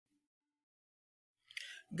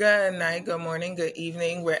Good night, good morning, good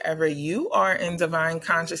evening, wherever you are in divine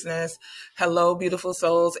consciousness. Hello, beautiful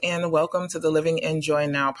souls, and welcome to the Living and Joy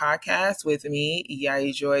Now podcast with me,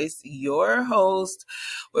 Yayi Joyce, your host,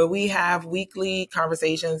 where we have weekly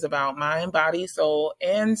conversations about mind, body, soul,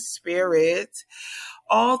 and spirit.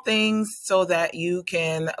 All things so that you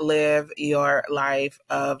can live your life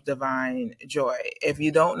of divine joy. If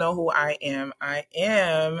you don't know who I am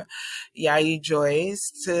Yayi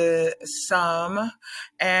Joyce to some,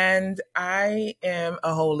 and I am a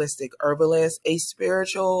holistic herbalist, a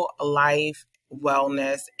spiritual life,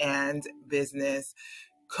 wellness, and business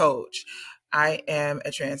coach. I am a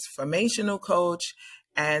transformational coach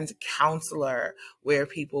and counselor where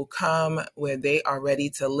people come where they are ready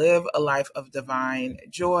to live a life of divine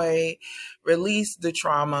joy, release the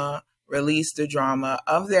trauma, release the drama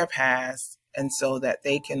of their past, and so that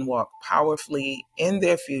they can walk powerfully in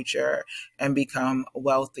their future and become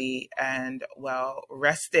wealthy and well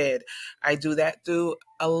rested. I do that through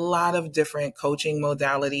a lot of different coaching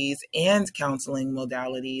modalities and counseling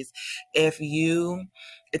modalities.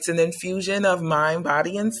 It's an infusion of mind,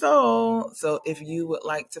 body, and soul. So if you would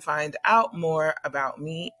like to find out more about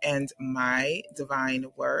me and my divine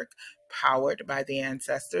work powered by the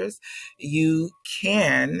ancestors, you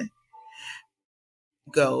can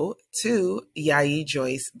go to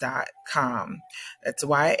yayijoyce.com. That's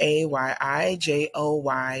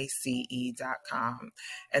YAYIJOYCE.com.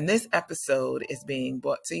 And this episode is being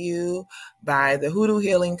brought to you by the Hoodoo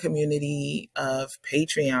Healing community of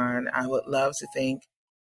Patreon. I would love to thank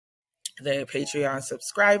the Patreon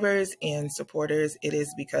subscribers and supporters. It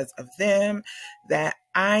is because of them that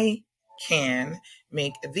I can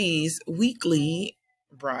make these weekly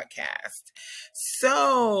broadcasts.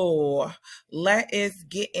 So let us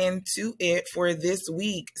get into it for this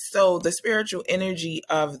week. So the spiritual energy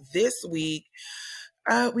of this week,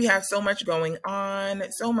 we have so much going on in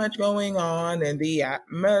the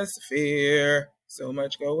atmosphere. So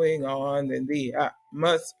much going on in the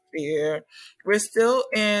atmosphere. We're still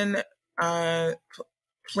in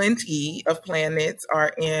plenty of planets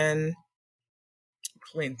are in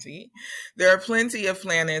plenty. There are plenty of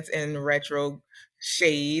planets in retrograde.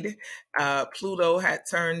 Pluto had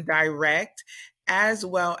turned direct, as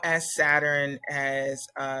well as Saturn has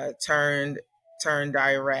turned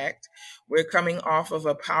direct. We're coming off of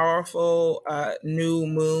a powerful new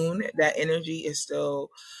moon. That energy is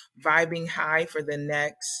still vibing high for the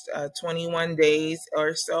next 21 days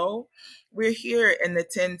or so. We're here in the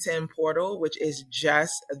 1010 portal, which is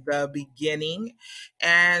just the beginning.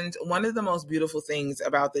 And one of the most beautiful things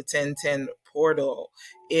about the 1010 portal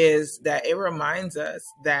is that it reminds us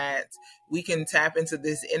that we can tap into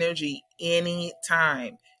this energy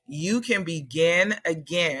anytime. You can begin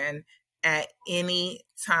again at any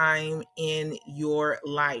time in your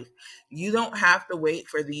life. You don't have to wait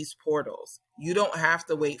for these portals. You don't have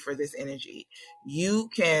to wait for this energy. You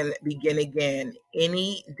can begin again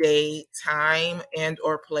any day, time, and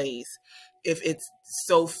or place if it's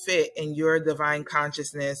so fit in your divine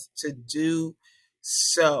consciousness to do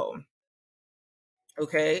so.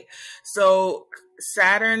 Okay, so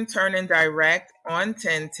Saturn turning direct on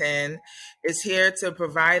 1010 is here to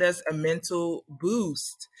provide us a mental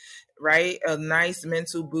boost, right? A nice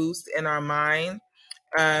mental boost in our mind.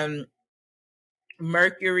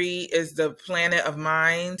 Mercury is the planet of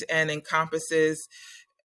mind and encompasses,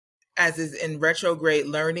 as is in retrograde,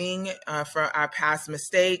 learning from our past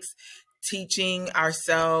mistakes, teaching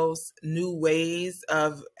ourselves new ways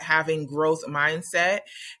of having growth mindset,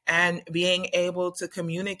 and being able to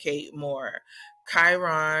communicate more.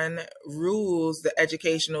 Chiron rules the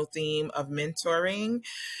educational theme of mentoring.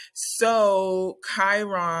 So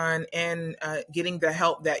Chiron and getting the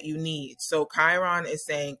help that you need. So Chiron is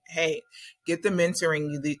saying, hey, get the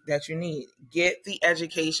mentoring that you need. Get the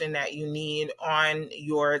education that you need on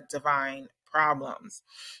your divine problems,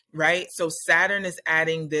 right? So Saturn is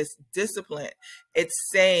adding this discipline. It's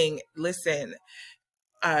saying, listen,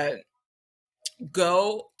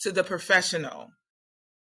 go to the professional.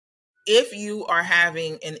 If you are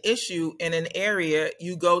having an issue in an area,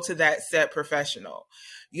 you go to that said professional.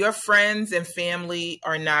 Your friends and family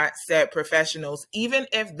are not said professionals. Even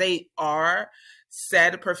if they are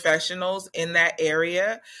said professionals in that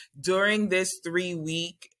area, during this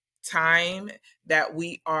 3-week time that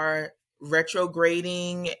we are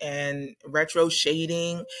retrograding and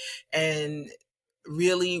retroshading and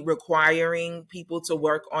really requiring people to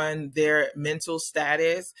work on their mental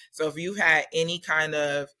status. So if you had any kind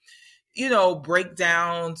of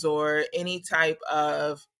breakdowns or any type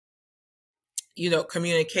of,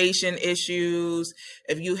 communication issues,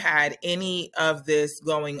 if you had any of this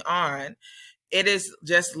going on, it is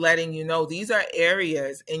just letting you know these are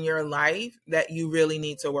areas in your life that you really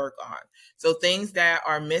need to work on. So things that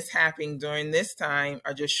are mishapping during this time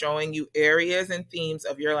are just showing you areas and themes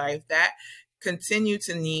of your life that continue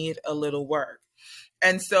to need a little work.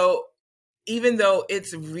 And so even though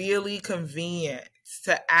it's really convenient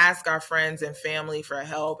to ask our friends and family for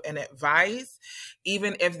help and advice,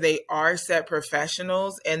 even if they are set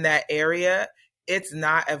professionals in that area, it's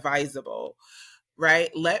not advisable, right?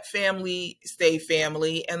 Let family stay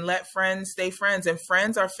family and let friends stay friends. And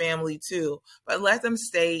friends are family too, but let them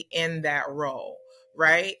stay in that role,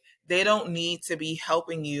 right? They don't need to be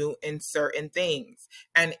helping you in certain things.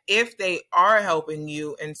 And if they are helping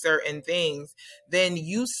you in certain things, then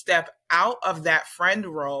you step out of that friend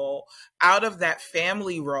role, out of that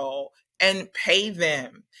family role, and pay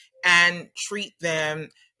them and treat them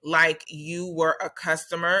like you were a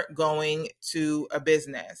customer going to a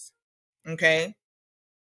business. Okay?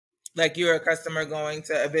 Like you're a customer going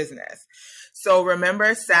to a business. So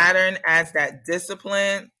remember, Saturn as that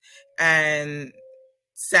discipline, and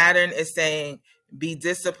Saturn is saying be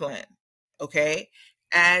disciplined, okay?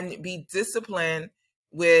 And be disciplined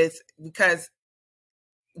because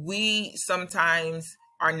we sometimes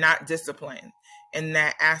are not disciplined in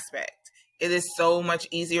that aspect. It is so much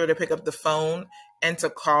easier to pick up the phone and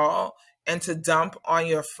to call and to dump on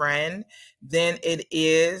your friend than it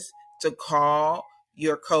is to call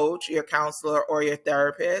your coach, your counselor, or your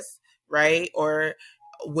therapist, right? Or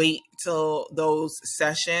wait till those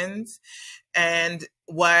sessions. And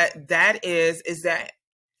what that is that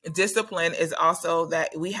discipline is also that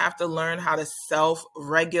we have to learn how to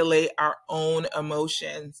self-regulate our own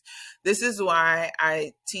emotions. This is why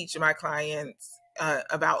I teach my clients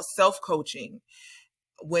about self-coaching.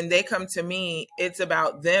 When they come to me, it's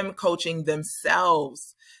about them coaching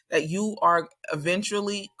themselves, that you are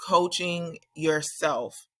eventually coaching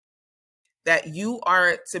yourself, that you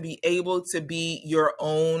are to be able to be your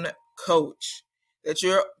own coach, that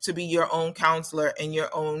you're to be your own counselor and your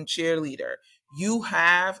own cheerleader. You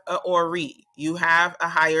have a Ori, you have a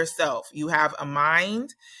higher self, you have a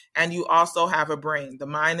mind, and you also have a brain. The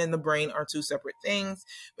mind and the brain are two separate things,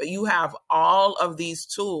 but you have all of these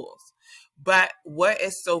tools. But what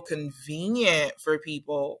is so convenient for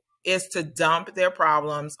people is to dump their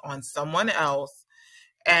problems on someone else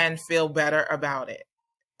and feel better about it,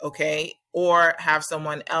 okay? Or have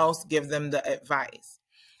someone else give them the advice.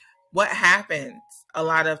 What happens a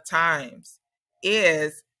lot of times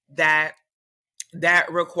is that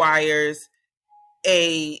requires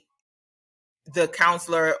the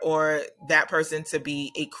counselor or that person to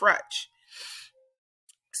be a crutch.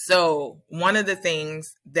 So one of the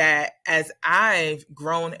things that, as I've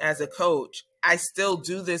grown as a coach, I still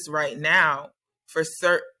do this right now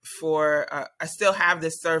I still have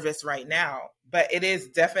this service right now, but it is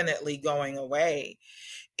definitely going away,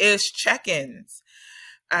 is check-ins.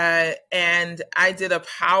 And I did a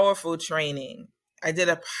powerful training. And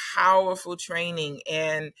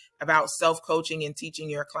about self-coaching and teaching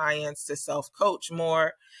your clients to self-coach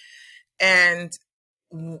more. And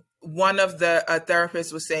one of the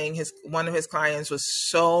therapists was saying one of his clients was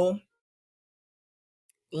so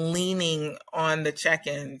leaning on the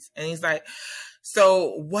check-ins, and he's like,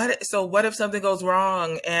 so what if something goes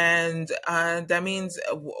wrong, and that means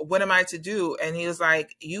what am I to do? And he was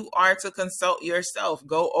like, you are to consult yourself,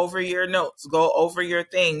 go over your notes, go over your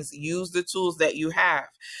things, use the tools that you have.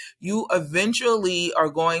 You eventually are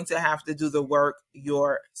going to have to do the work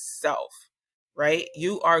yourself, right?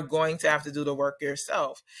 You are going to have to do the work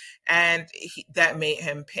yourself. And that made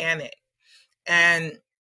him panic. And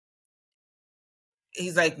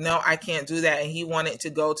he's like, no, I can't do that. And he wanted to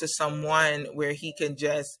go to someone where he could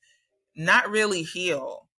just not really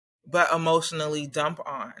heal, but emotionally dump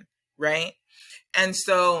on, right? And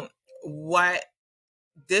so what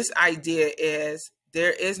this idea is,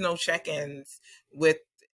 there is no check-ins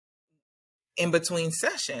in between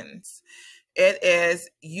sessions. It is,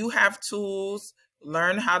 you have tools,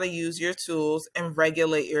 learn how to use your tools and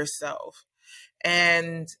regulate yourself.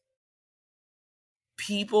 And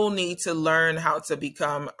people need to learn how to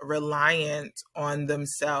become reliant on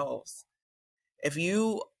themselves. If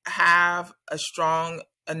you have a strong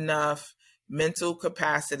enough mental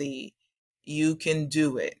capacity, you can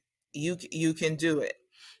do it. You can do it.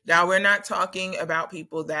 Now, we're not talking about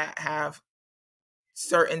people that have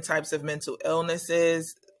certain types of mental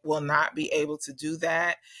illnesses will not be able to do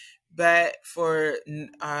that. But for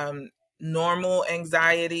normal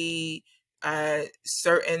anxiety,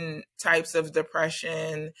 certain types of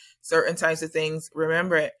depression, certain types of things,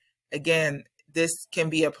 remember, again, this can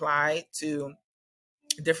be applied to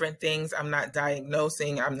different things. I'm not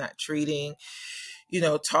diagnosing, I'm not treating.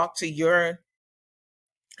 Talk to your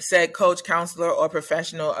said coach, counselor, or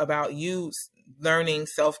professional about you learning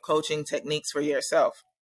self-coaching techniques for yourself.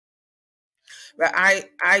 But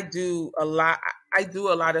I do a lot. I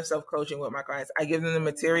do a lot of self-coaching with my clients. I give them the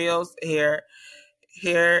materials here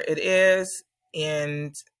it is,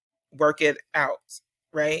 and work it out,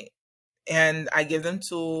 right? And I give them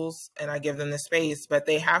tools and I give them the space, but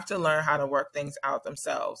they have to learn how to work things out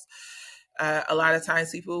themselves. A lot of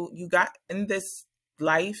times you got in this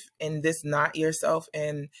life and this not yourself,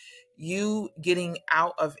 and you getting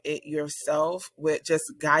out of it yourself with just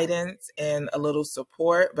guidance and a little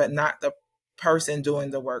support, but not the person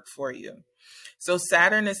doing the work for you. So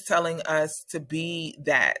Saturn is telling us to be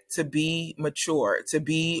that, to be mature, to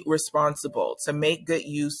be responsible, to make good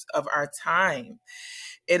use of our time.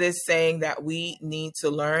 It is saying that we need to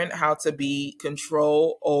learn how to be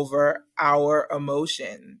control over our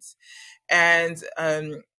emotions. And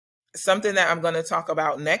something that I'm going to talk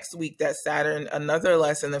about next week, that Saturn, another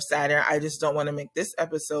lesson of Saturn, I just don't want to make this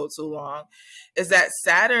episode too long, is that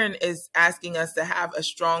Saturn is asking us to have a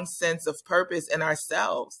strong sense of purpose in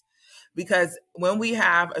ourselves. Because when we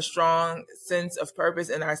have a strong sense of purpose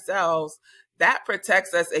in ourselves, that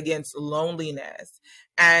protects us against loneliness.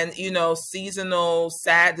 And, seasonal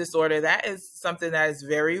sad disorder, that is something that is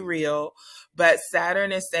very real. But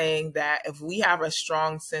Saturn is saying that if we have a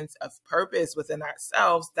strong sense of purpose within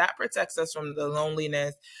ourselves, that protects us from the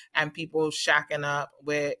loneliness and people shacking up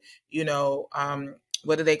with,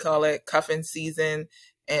 what do they call it? Cuffing season.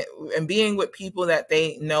 And being with people that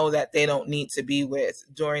they know that they don't need to be with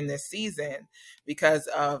during this season because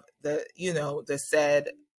of the said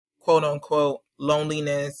quote unquote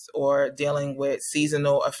loneliness or dealing with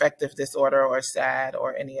seasonal affective disorder or sad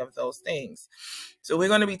or any of those things. So we're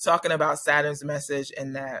going to be talking about Saturn's message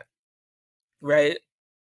in that, right?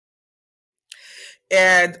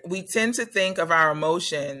 And we tend to think of our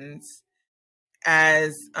emotions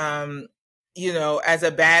as, as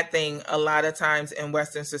a bad thing a lot of times in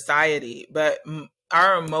Western society, but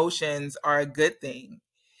our emotions are a good thing.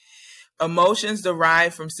 Emotions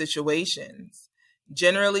derive from situations.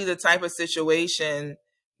 Generally, the type of situation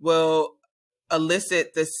will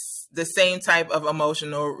elicit the same type of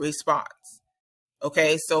emotional response.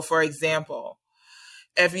 Okay, so for example,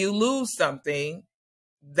 if you lose something,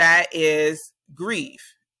 that is grief,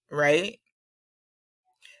 right?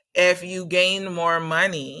 If you gain more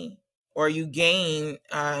money or you gain,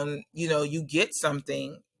 you get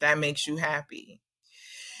something, that makes you happy.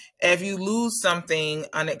 If you lose something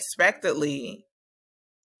unexpectedly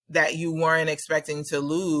that you weren't expecting to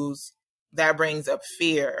lose, that brings up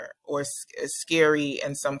fear or scary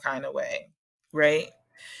in some kind of way, right?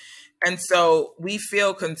 And so we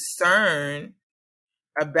feel concern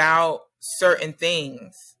about certain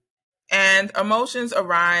things. And emotions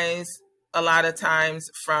arise a lot of times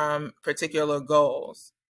from particular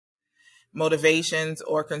goals, motivations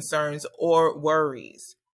or concerns or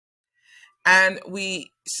worries. And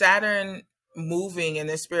Saturn moving and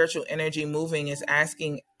the spiritual energy moving is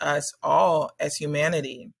asking us all as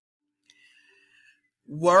humanity,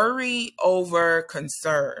 worry over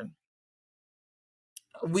concern.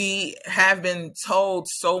 We have been told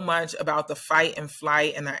so much about the fight and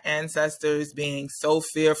flight and our ancestors being so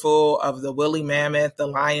fearful of the woolly mammoth, the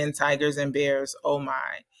lion, tigers, and bears. Oh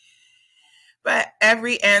my. But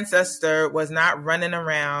every ancestor was not running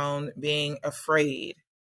around being afraid.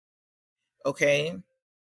 Okay.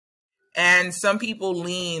 And some people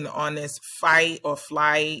lean on this fight or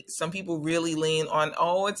flight. Some people really lean on,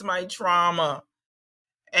 oh, it's my trauma.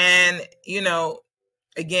 And,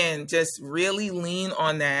 again, just really lean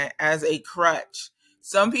on that as a crutch.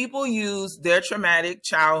 Some people use their traumatic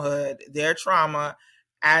childhood, their trauma,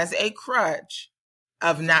 as a crutch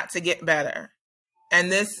of not to get better.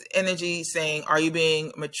 And this energy saying, are you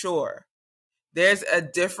being mature? There's a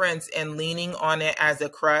difference in leaning on it as a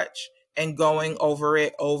crutch and going over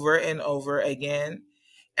it over and over again,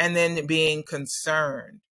 and then being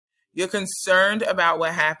concerned. You're concerned about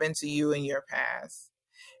what happened to you in your past.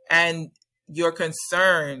 And your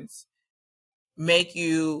concerns make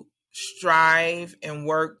you strive and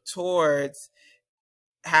work towards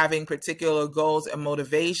having particular goals and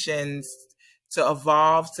motivations to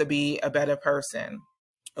evolve to be a better person.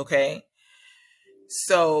 Okay?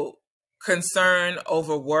 So concern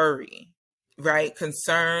over worry, right?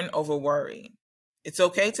 Concern over worry. It's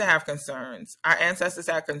okay to have concerns. Our ancestors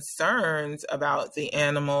had concerns about the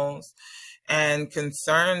animals and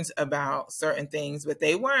concerns about certain things, but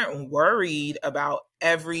they weren't worried about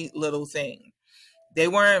every little thing. They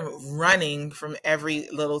weren't running from every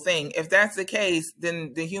little thing. If that's the case,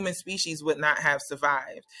 then the human species would not have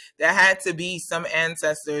survived. There had to be some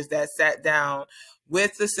ancestors that sat down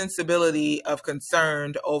with the sensibility of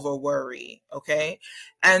concerned over worry, okay?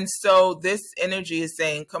 And so this energy is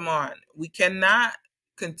saying, come on, we cannot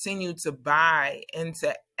continue to buy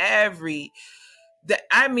into every...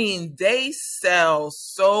 they sell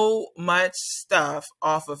so much stuff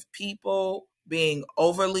off of people being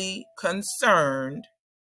overly concerned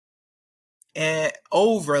and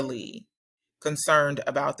overly concerned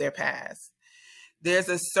about their past. There's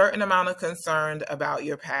a certain amount of concern about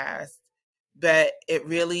your past, but it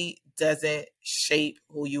really doesn't shape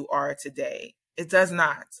who you are today. It does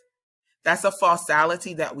not. That's a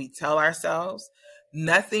falsality that we tell ourselves.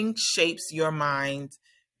 Nothing shapes your mind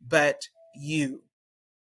but you.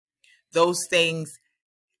 Those things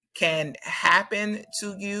can happen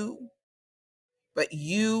to you, but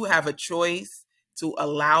you have a choice to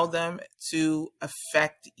allow them to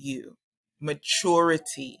affect you.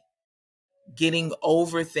 Maturity, getting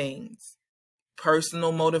over things,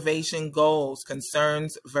 personal motivation, goals,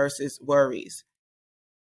 concerns versus worries.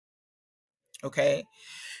 Okay?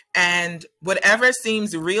 And whatever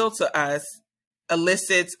seems real to us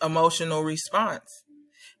elicits emotional response.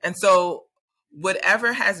 And so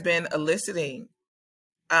whatever has been eliciting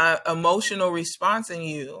emotional response in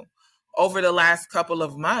you over the last couple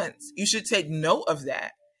of months, you should take note of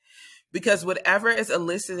that, because whatever is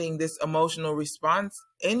eliciting this emotional response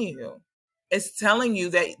in you is telling you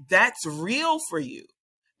that that's real for you.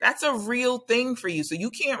 That's a real thing for you. So you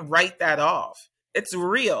can't write that off. It's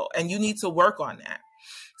real and you need to work on that.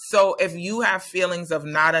 So if you have feelings of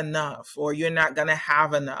not enough, or you're not going to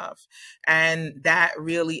have enough, and that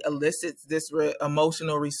really elicits this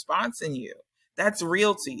emotional response in you, that's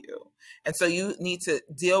real to you. And so you need to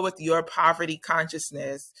deal with your poverty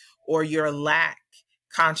consciousness or your lack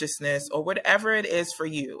consciousness or whatever it is for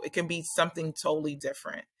you. It can be something totally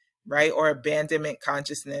different, right? Or abandonment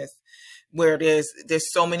consciousness, where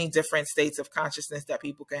there's so many different states of consciousness that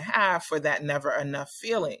people can have for that never enough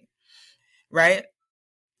feeling, right?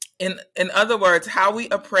 In other words, how we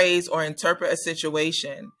appraise or interpret a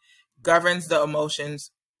situation governs the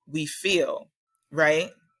emotions we feel,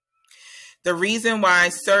 right? The reason why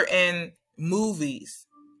certain movies,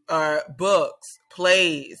 books,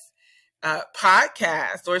 plays,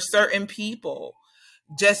 podcasts, or certain people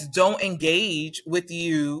just don't engage with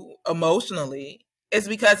you emotionally is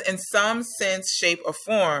because in some sense, shape, or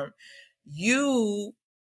form, you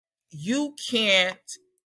can't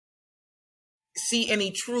see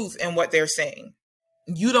any truth in what they're saying.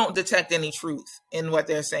 You don't detect any truth in what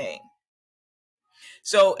they're saying.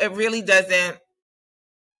 So it really doesn't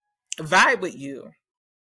vibe with you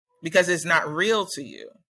because it's not real to you,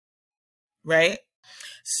 right?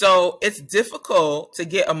 So it's difficult to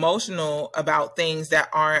get emotional about things that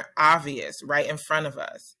aren't obvious right in front of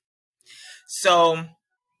us. So,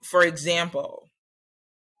 for example,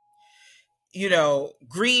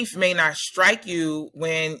 grief may not strike you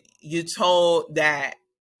when you're told that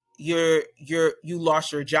you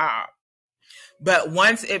lost your job. But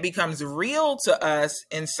once it becomes real to us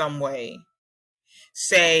in some way,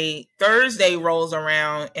 say Thursday rolls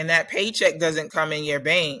around and that paycheck doesn't come in your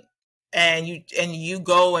bank, and you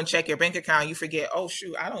go and check your bank account, you forget, oh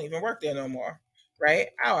shoot, I don't even work there no more, right?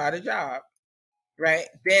 I'm out of job, right?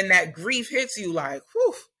 Then that grief hits you like,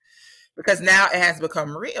 whew, because now it has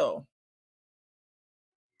become real.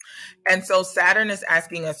 And so Saturn is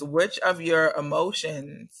asking us which of your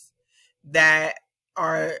emotions that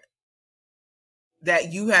are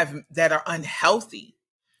unhealthy,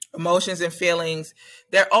 emotions and feelings,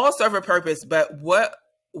 they're all serve a purpose, but what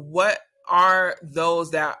are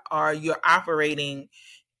those that you're operating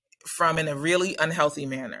from in a really unhealthy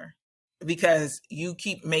manner because you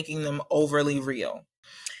keep making them overly real.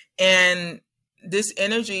 And this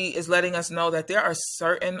energy is letting us know that there are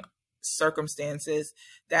certain circumstances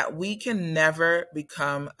that we can never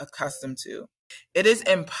become accustomed to. It is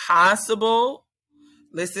impossible.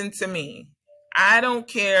 Listen to me. I don't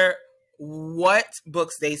care what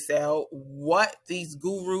books they sell, what these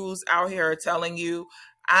gurus out here are telling you.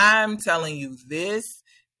 I'm telling you, this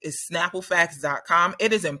is snappleFacts.com.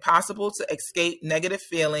 It is impossible to escape negative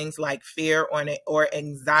feelings like fear or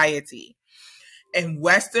anxiety. In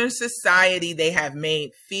Western society, they have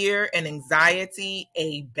made fear and anxiety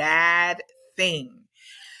a bad thing,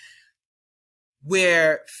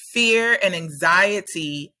 where fear and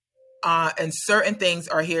anxiety and certain things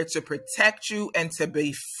are here to protect you and to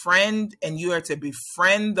befriend, and you are to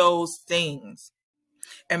befriend those things.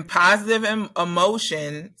 And positive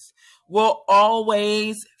emotions will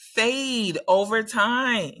always fade over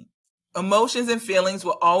time. Emotions and feelings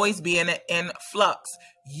will always be in flux.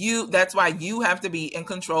 That's why you have to be in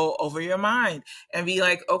control over your mind and be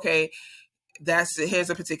like, okay, here's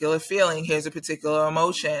a particular feeling, here's a particular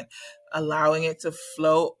emotion, allowing it to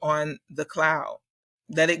float on the cloud.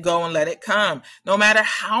 Let it go and let it come. No matter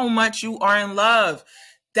how much you are in love,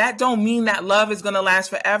 that don't mean that love is going to last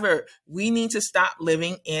forever. We need to stop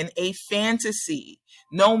living in a fantasy.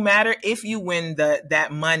 No matter if you win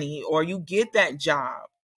that money or you get that job,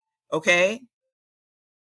 okay?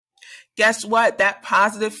 Guess what? That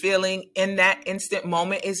positive feeling in that instant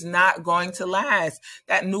moment is not going to last.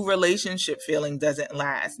 That new relationship feeling doesn't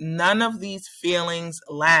last. None of these feelings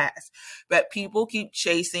last. But people keep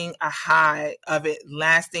chasing a high of it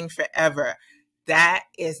lasting forever. That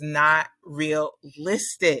is not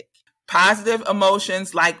realistic. Positive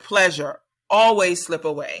emotions like pleasure always slip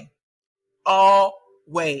away.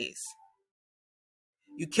 Always.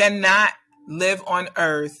 You cannot live on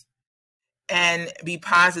earth and be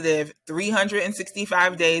positive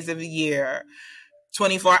 365 days of the year,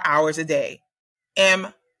 24 hours a day.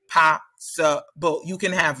 Impossible. You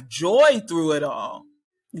can have joy through it all.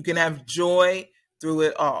 You can have joy through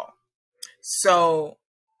it all. So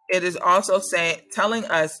it is also telling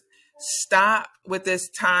us, stop with this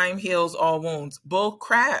time heals all wounds. Bull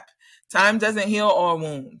crap. Time doesn't heal all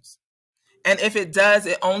wounds. And if it does,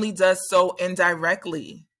 it only does so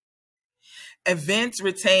indirectly. Events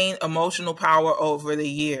retain emotional power over the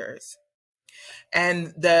years.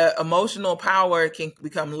 And the emotional power can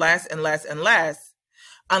become less and less and less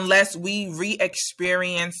unless we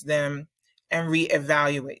re-experience them and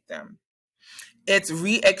re-evaluate them. It's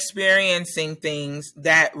re-experiencing things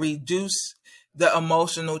that reduce the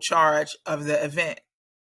emotional charge of the event.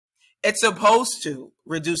 It's supposed to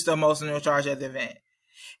reduce the emotional charge of the event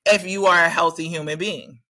if you are a healthy human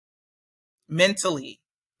being, mentally,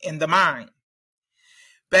 in the mind.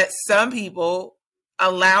 But some people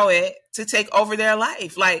allow it to take over their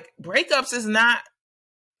life. Like, breakups is not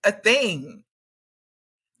a thing.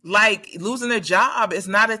 Like, losing a job is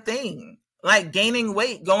not a thing. Like, gaining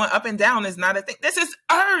weight, going up and down is not a thing. This is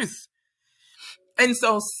Earth. And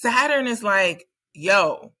so Saturn is like,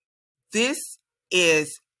 yo, this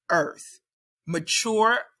is Earth.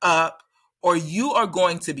 Mature up, or you are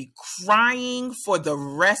going to be crying for the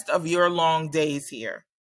rest of your long days here.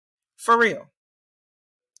 For real.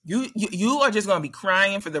 You are just going to be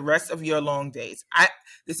crying for the rest of your long days.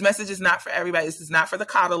 This message is not for everybody. This is not for the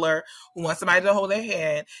coddler who wants somebody to hold their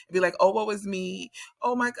hand and be like, oh, what was me?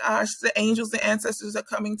 Oh my gosh, the angels and ancestors are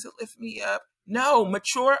coming to lift me up. No,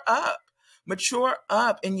 mature up. Mature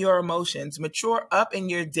up in your emotions. Mature up in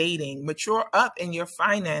your dating. Mature up in your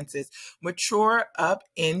finances. Mature up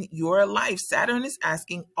in your life. Saturn is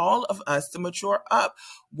asking all of us to mature up.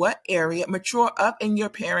 What area? Mature up in your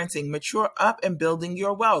parenting. Mature up in building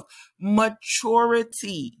your wealth.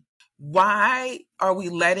 Maturity. Why are we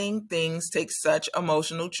letting things take such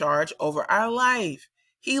emotional charge over our life?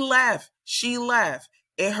 He left. She left.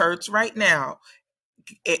 It hurts right now.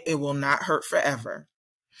 It will not hurt forever.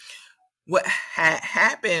 What had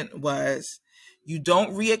happened was you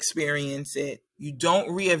don't re-experience it. You don't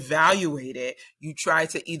reevaluate it. You try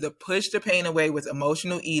to either push the pain away with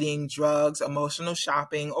emotional eating, drugs, emotional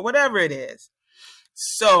shopping, or whatever it is.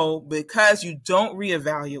 So because you don't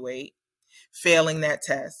reevaluate failing that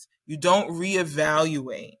test, you don't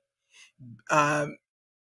reevaluate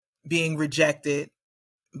being rejected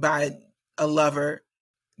by a lover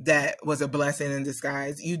that was a blessing in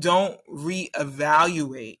disguise. You don't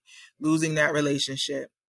reevaluate losing that relationship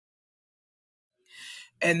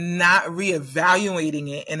and not reevaluating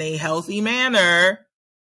it in a healthy manner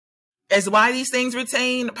is why these things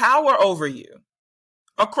retain power over you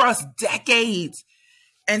across decades.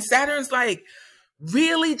 And Saturn's like,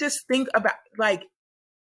 really just think about, like,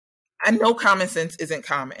 I know common sense isn't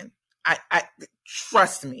common. I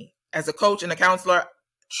trust me, as a coach and a counselor,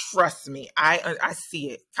 trust me. I see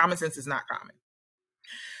it. Common sense is not common.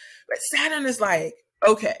 But Saturn is like,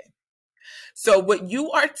 okay, so what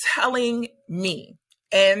you are telling me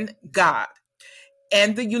and God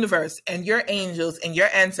and the universe and your angels and your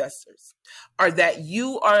ancestors are that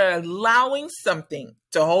you are allowing something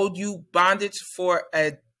to hold you bondage for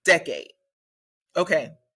a decade.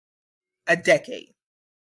 Okay. A decade.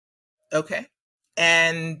 Okay.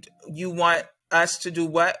 And you want us to do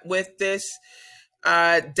what with this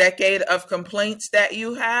decade of complaints that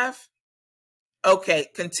you have? Okay.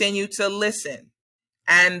 Continue to listen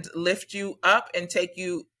and lift you up and take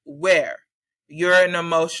you where? You're an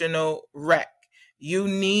emotional wreck. You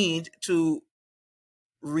need to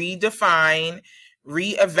redefine,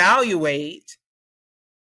 reevaluate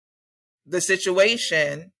the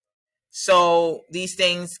situation So these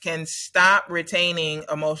things can stop retaining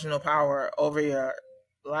emotional power over your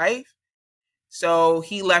life. So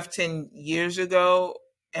he left 10 years ago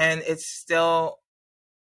and it's still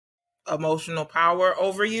emotional power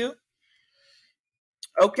over you.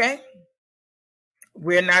 Okay.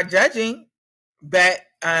 We're not judging, but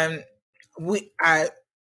we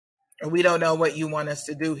don't know what you want us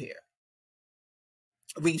to do here.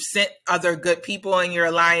 We've sent other good people in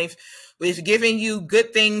your life. We've given you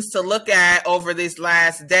good things to look at over this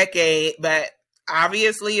last decade, but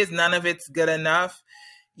obviously none of it's good enough.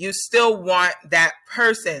 You still want that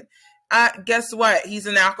person. Guess what? He's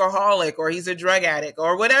an alcoholic or he's a drug addict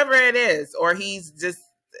or whatever it is, or he's just,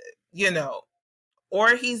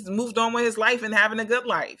 or he's moved on with his life and having a good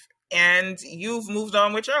life. And you've moved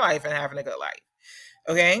on with your life and having a good life.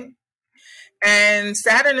 Okay? And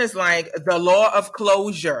Saturn is like the law of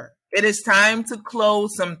closure. It is time to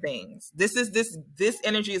close some things. This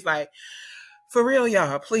energy is like, for real,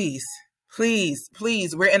 y'all, please.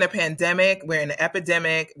 We're in a pandemic. We're in an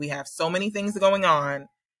epidemic. We have so many things going on.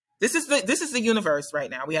 This is the universe right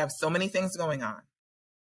now. We have so many things going on.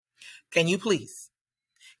 Can you please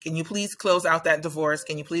close out that divorce?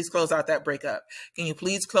 Can you please close out that breakup? Can you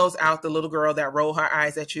please close out the little girl that rolled her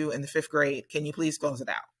eyes at you in the 5th grade? Can you please close it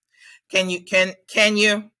out? Can you?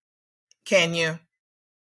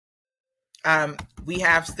 We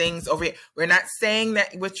have things over here. We're not saying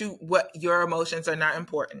that what your emotions are not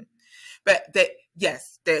important, but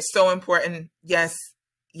yes, they're so important. Yes,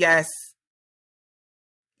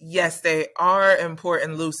 they are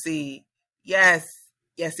important, Lucy. Yes.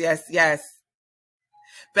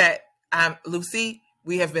 But Lucy,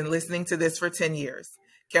 we have been listening to this for 10 years.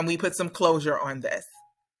 Can we put some closure on this?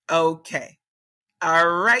 Okay. All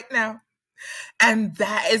right now. And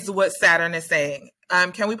that is what Saturn is saying.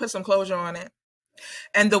 Can we put some closure on it?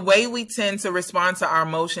 And the way we tend to respond to our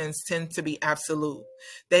emotions tend to be absolute.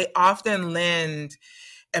 They often lend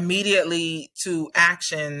immediately to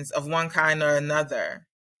actions of one kind or another.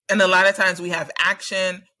 And a lot of times we have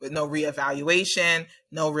action with no reevaluation,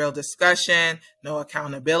 no real discussion, no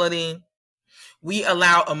accountability. We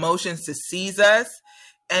allow emotions to seize us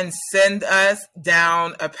and send us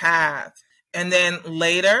down a path. And then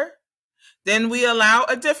later, we allow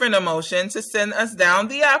a different emotion to send us down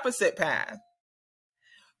the opposite path.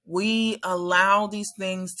 We allow these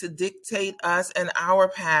things to dictate us and our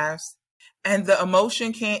paths. And the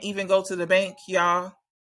emotion can't even go to the bank, y'all.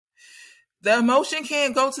 The emotion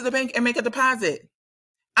can't go to the bank and make a deposit.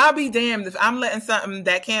 I'll be damned if I'm letting something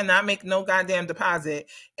that cannot make no goddamn deposit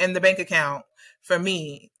in the bank account for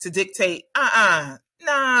me to dictate, nah,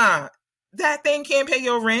 that thing can't pay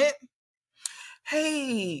your rent.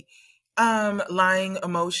 Hey, lying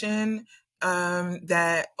emotion,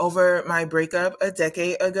 that over my breakup a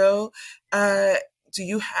decade ago, do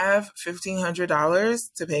you have $1,500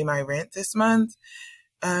 to pay my rent this month?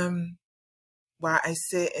 While I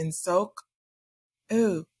sit and soak?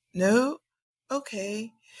 Oh, no?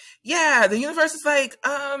 Okay. Yeah, the universe is like,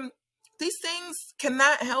 these things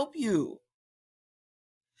cannot help you.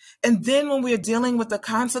 And then when we're dealing with the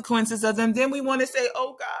consequences of them, then we want to say,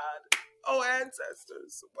 oh God, oh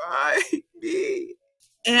ancestors, why me?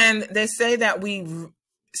 And they say that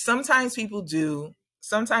sometimes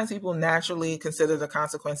people naturally consider the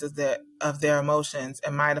consequences of their emotions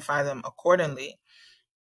and modify them accordingly.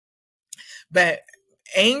 But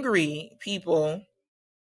angry people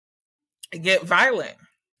get violent,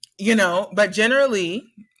 but generally,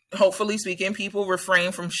 hopefully speaking, people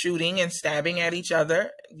refrain from shooting and stabbing at each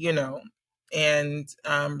other, and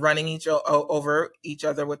running over each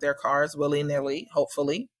other with their cars willy-nilly,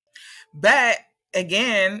 hopefully. But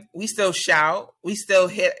again, we still shout. We still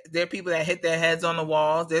hit. There are people that hit their heads on the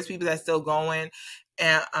walls. There's people that still going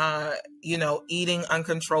and, eating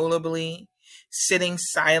uncontrollably, sitting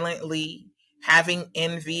silently, having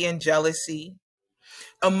envy and jealousy.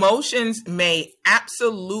 Emotions may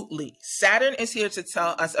absolutely, Saturn is here to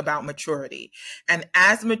tell us about maturity. And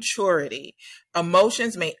as maturity,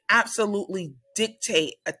 emotions may absolutely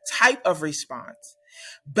dictate a type of response.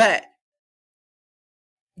 But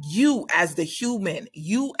you as the human,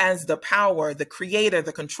 you as the power, the creator,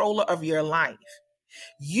 the controller of your life,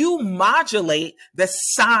 you modulate the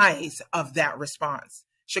size of that response.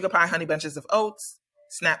 Sugar pie, honey bunches of oats,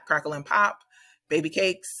 snap, crackle, and pop, baby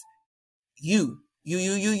cakes, you,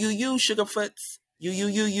 sugarfoots,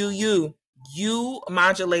 you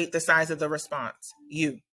modulate the size of the response.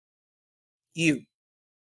 You.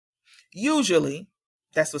 Usually,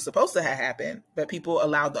 that's what's supposed to have happened, but people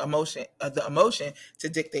allow the emotion to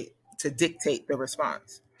dictate the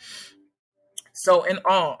response. So in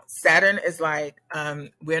all, Saturn is like,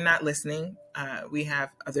 we're not listening. We have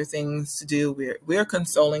other things to do. We're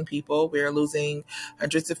consoling people. We're losing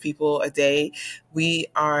hundreds of people a day. We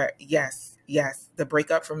are, yes, the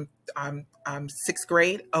breakup from sixth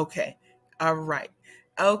grade. Okay. All right.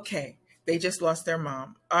 Okay. They just lost their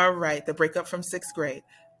mom. All right. The breakup from sixth grade.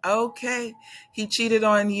 Okay. He cheated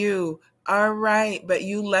on you. All right. But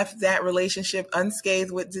you left that relationship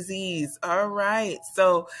unscathed with disease. All right.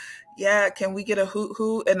 So, yeah, can we get a hoot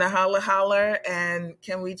hoot and a holler holler? And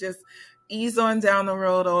can we just ease on down the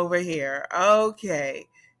road over here? Okay.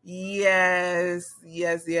 Yes.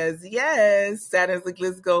 Saturn's like,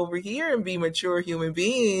 let's go over here and be mature human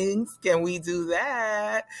beings. Can we do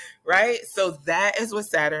that? Right? So that is what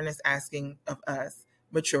Saturn is asking of us,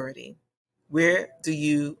 maturity. Where do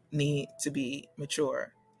you need to be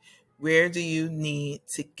mature? Where do you need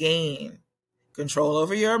to gain control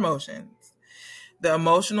over your emotions? The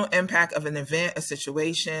emotional impact of an event, a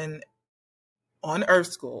situation on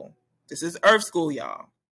Earth School. This is Earth School, y'all.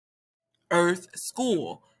 Earth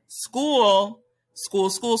School. School,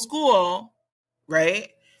 right?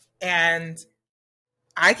 And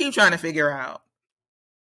I keep trying to figure out,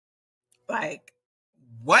 like,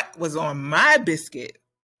 what was on my biscuit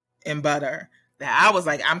and butter that I was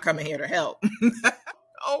like, I'm coming here to help.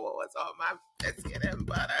 Oh, what was on my biscuit and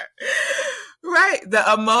butter? Right. The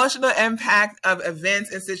emotional impact of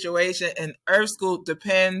events and situations in Earth School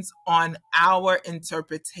depends on our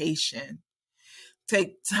interpretation.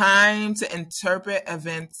 Take time to interpret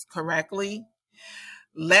events correctly.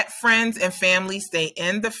 Let friends and family stay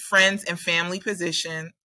in the friends and family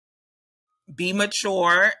position. Be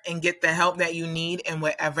mature and get the help that you need in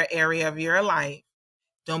whatever area of your life.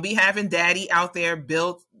 Don't be having daddy out there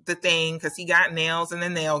build the thing because he got nails and a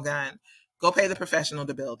nail gun. Go pay the professional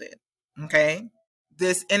to build it. Okay?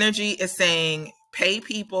 This energy is saying pay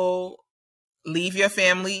people, leave your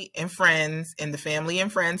family and friends in the family and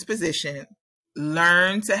friends position.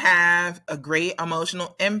 Learn to have a great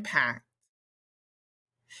emotional impact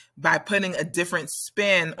by putting a different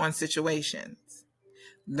spin on situations.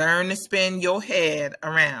 Learn to spin your head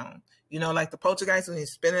around. You know, like the poltergeist, when you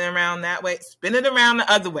spin it around that way, spin it around the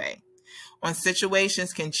other way. On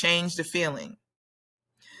situations can change the feeling.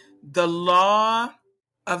 The law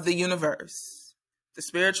of the universe, the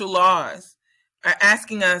spiritual laws, are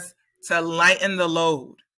asking us to lighten the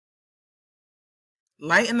load.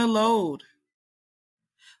 Lighten the load.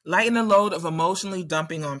 Lighten the load of emotionally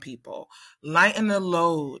dumping on people. Lighten the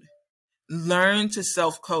load. Learn to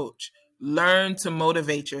self-coach. Learn to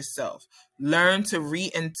motivate yourself. Learn to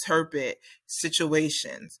reinterpret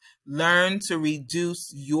situations. Learn to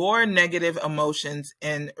reduce your negative emotions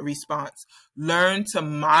in response. Learn to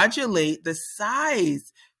modulate the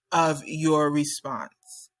size of your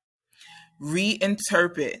response.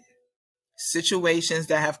 Reinterpret situations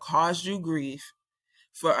that have caused you grief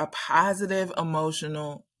for a positive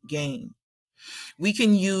emotional gain. We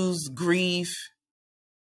can use grief.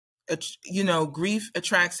 Grief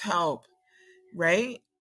attracts help, right?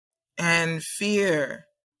 And fear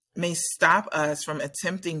may stop us from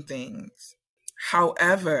attempting things.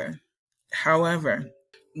 However,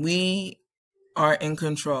 we are in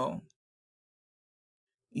control.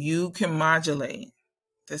 You can modulate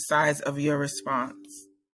the size of your response.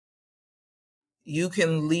 You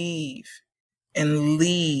can leave and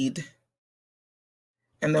lead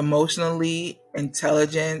an emotionally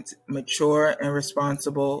intelligent, mature, and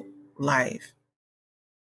responsible life.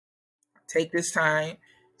 Take this time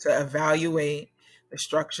to evaluate the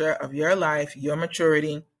structure of your life, your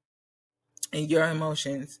maturity, and your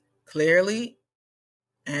emotions clearly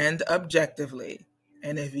and objectively.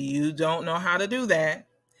 And if you don't know how to do that,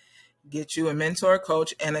 get you a mentor,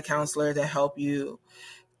 coach, and a counselor to help you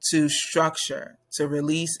to structure, to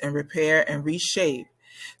release and repair and reshape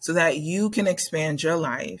so that you can expand your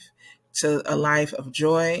life to a life of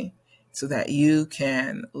joy, so that you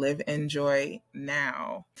can live in joy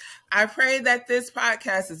now. I pray that this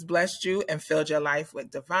podcast has blessed you and filled your life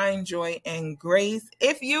with divine joy and grace.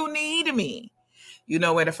 If you need me, you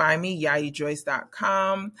know where to find me,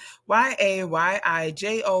 yayijoyce.com,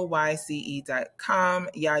 yayijoyce.com,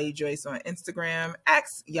 Yayi Joyce on Instagram,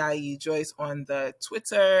 X Yayi Joyce on the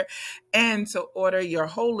Twitter, and to order your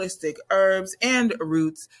holistic herbs and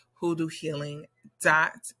roots,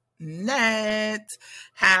 hoodoohealing.net.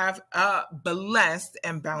 Have a blessed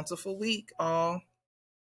and bountiful week, all.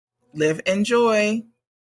 Live in joy.